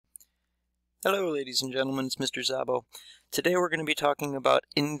Hello ladies and gentlemen, it's Mr. Szabo. Today we're going to be talking about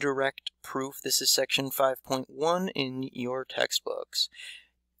indirect proof. This is section 5.1 in your textbooks.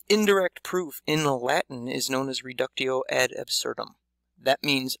 Indirect proof in Latin is known as reductio ad absurdum. That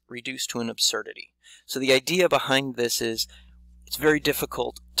means reduced to an absurdity. So the idea behind this is it's very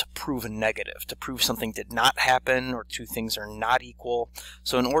difficult to prove a negative, to prove something did not happen or two things are not equal.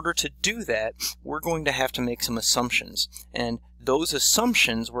 So in order to do that, we're going to have to make some assumptions. And those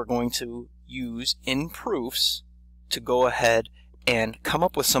assumptions we're going to use in proofs to go ahead and come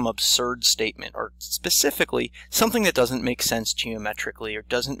up with some absurd statement, or specifically something that doesn't make sense geometrically or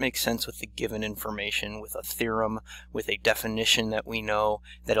doesn't make sense with the given information, with a theorem, with a definition that we know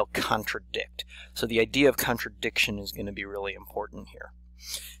that'll contradict. So the idea of contradiction is going to be really important here.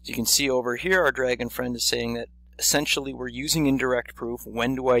 As you can see over here, our dragon friend is saying that essentially we're using indirect proof.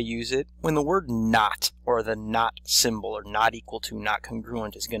 When do I use it? When the word not, or the not symbol, or not equal to, not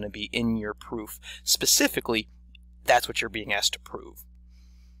congruent, is going to be in your proof. Specifically, that's what you're being asked to prove.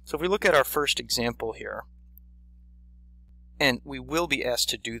 So if we look at our first example here, and we will be asked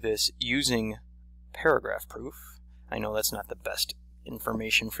to do this using paragraph proof. I know that's not the best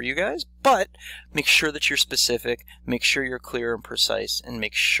information for you guys, but make sure that you're specific, make sure you're clear and precise, and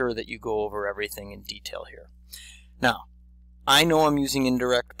make sure that you go over everything in detail here. Now, I know I'm using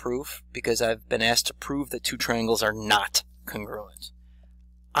indirect proof because I've been asked to prove that two triangles are not congruent.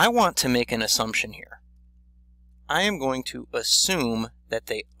 I want to make an assumption here. I am going to assume that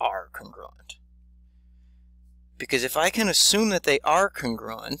they are congruent. Because if I can assume that they are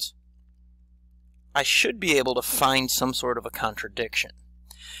congruent, I should be able to find some sort of a contradiction.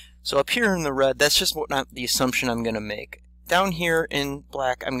 So up here in the red, that's just the assumption I'm going to make. Down here in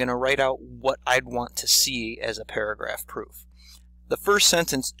black, I'm going to write out what I'd want to see as a paragraph proof. The first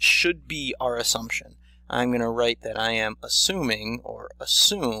sentence should be our assumption. I'm going to write that I am assuming, or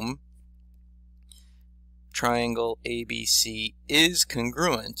assume, triangle ABC is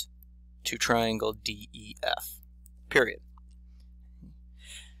congruent to triangle DEF, period.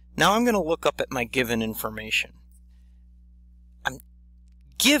 Now I'm going to look up at my given information. I'm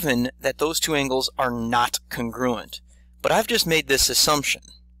given that those two angles are not congruent. But I've just made this assumption.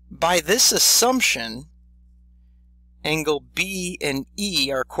 By this assumption, angle B and E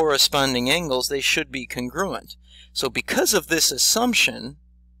are corresponding angles. They should be congruent. So because of this assumption,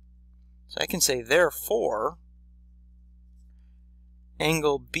 so I can say, therefore,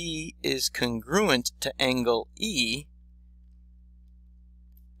 angle B is congruent to angle E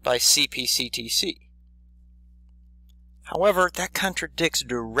by CP/CTC. However, that contradicts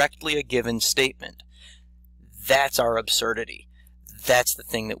directly a given statement. That's our absurdity. That's the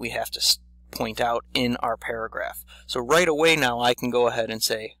thing that we have to point out in our paragraph. So right away now I can go ahead and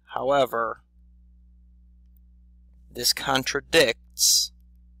say, however, this contradicts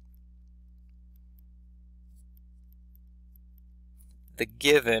the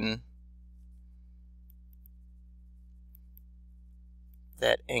given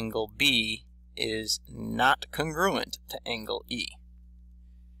that angle B is not congruent to angle E.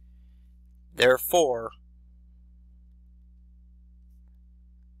 Therefore,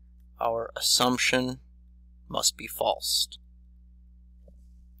 our assumption must be false.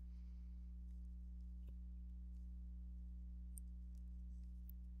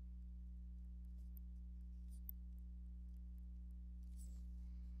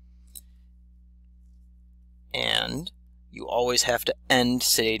 And you always have to end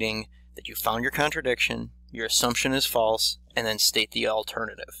stating that you found your contradiction, your assumption is false, and then state the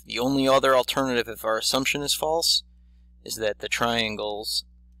alternative. The only other alternative if our assumption is false is that the triangles,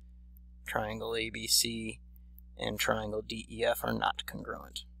 triangle ABC and triangle DEF, are not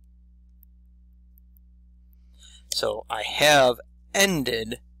congruent. So I have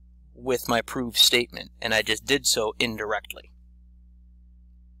ended with my proved statement, and I just did so indirectly.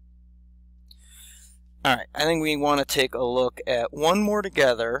 Alright, I think we want to take a look at one more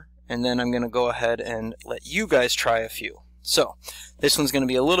together, and then I'm going to go ahead and let you guys try a few. So, this one's going to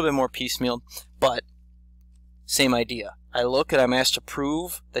be a little bit more piecemeal, but same idea. I look and I'm asked to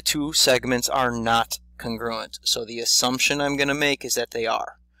prove the two segments are not congruent. So the assumption I'm going to make is that they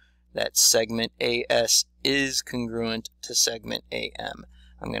are. That segment AS is congruent to segment AM.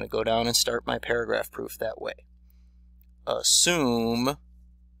 I'm going to go down and start my paragraph proof that way. Assume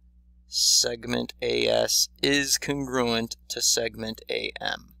segment AS is congruent to segment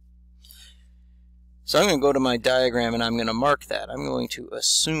AM. So I'm going to go to my diagram and I'm going to mark that. I'm going to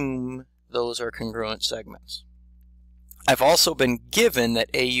assume those are congruent segments. I've also been given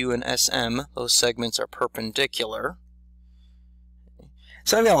that AU and SM, those segments, are perpendicular.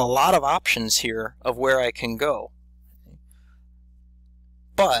 So I've got a lot of options here of where I can go.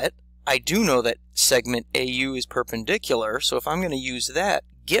 But I do know that segment AU is perpendicular, so if I'm going to use that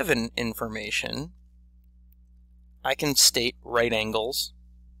given information, I can state right angles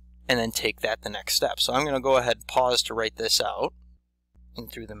and then take that the next step. So I'm going to go ahead and pause to write this out. And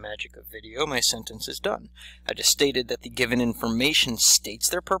through the magic of video, my sentence is done. I just stated that the given information states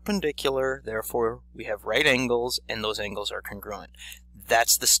they're perpendicular, therefore we have right angles, and those angles are congruent.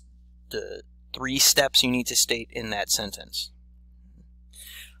 That's the 3 steps you need to state in that sentence.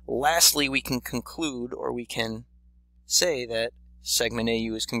 Lastly, we can conclude, or we can say that segment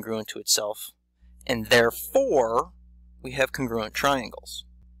AU is congruent to itself, and therefore we have congruent triangles.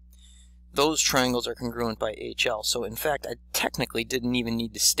 Those triangles are congruent by HL, so in fact I technically didn't even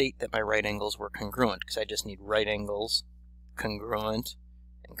need to state that my right angles were congruent, because I just need right angles, congruent,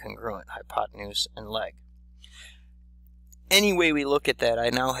 and congruent, hypotenuse and leg. Any way we look at that, I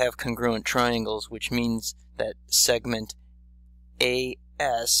now have congruent triangles, which means that segment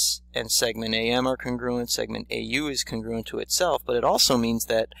AS and segment AM are congruent, segment AU is congruent to itself, but it also means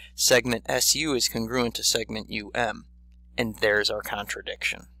that segment SU is congruent to segment UM, and there's our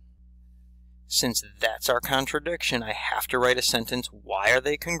contradiction. Since that's our contradiction, I have to write a sentence. Why are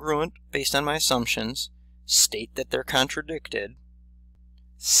they congruent based on my assumptions? State that they're contradicted.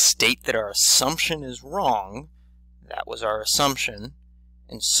 State that our assumption is wrong. That was our assumption.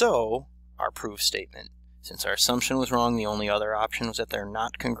 And so, our proof statement. Since our assumption was wrong, the only other option was that they're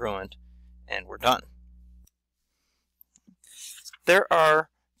not congruent, and we're done. There are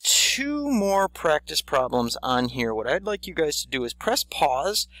 2 more practice problems on here. What I'd like you guys to do is press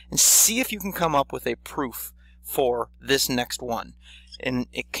pause and see if you can come up with a proof for this next one. And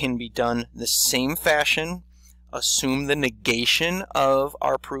it can be done the same fashion. Assume the negation of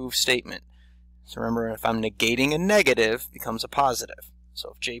our proof statement. So remember, if I'm negating a negative, it becomes a positive.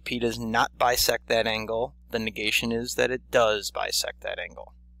 So if JP does not bisect that angle, the negation is that it does bisect that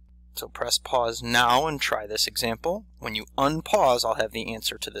angle. So press pause now and try this example. When you unpause, I'll have the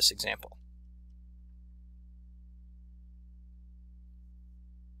answer to this example.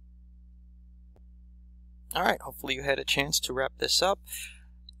 Alright, hopefully you had a chance to wrap this up.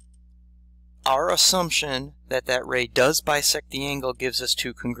 Our assumption that that ray does bisect the angle gives us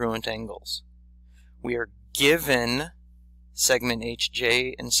 2 congruent angles. We are given segment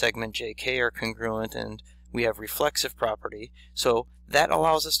HJ and segment JK are congruent, and we have reflexive property. So that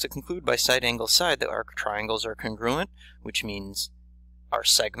allows us to conclude by side angle side that our triangles are congruent, which means our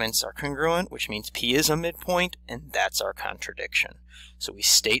segments are congruent, which means P is a midpoint, and that's our contradiction. So we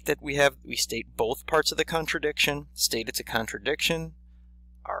state that we state both parts of the contradiction, state it's a contradiction,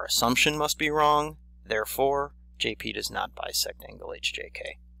 our assumption must be wrong, therefore JP does not bisect angle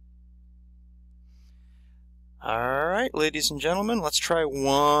HJK. Alright, ladies and gentlemen, let's try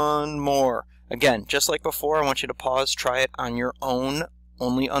one more. Again, just like before, I want you to pause, try it on your own,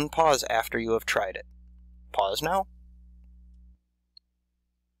 only unpause after you have tried it. Pause now.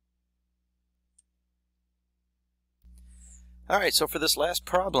 Alright, so for this last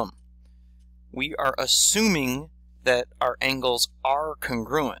problem, we are assuming that our angles are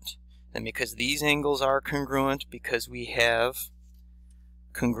congruent. And because these angles are congruent, because we have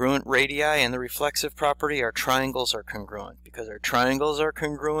congruent radii and the reflexive property, our triangles are congruent. Because our triangles are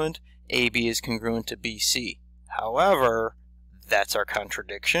congruent, AB is congruent to BC. However, that's our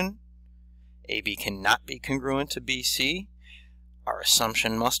contradiction. AB cannot be congruent to BC. Our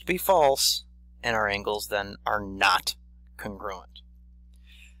assumption must be false, and our angles then are not congruent.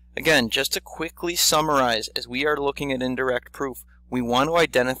 Again, just to quickly summarize, as we are looking at indirect proof, we want to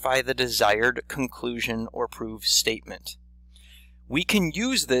identify the desired conclusion or proof statement. We can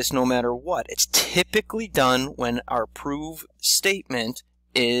use this no matter what. It's typically done when our proof statement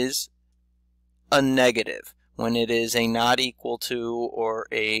is a negative, when it is a not equal to or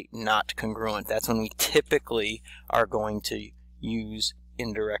a not congruent. That's when we typically are going to use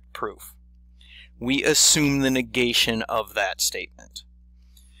indirect proof. We assume the negation of that statement.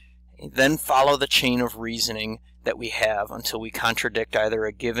 Then follow the chain of reasoning that we have until we contradict either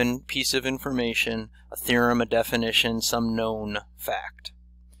a given piece of information, a theorem, a definition, some known fact.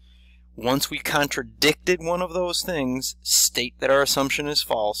 Once we contradicted one of those things, state that our assumption is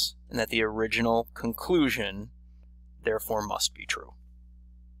false and that the original conclusion therefore must be true.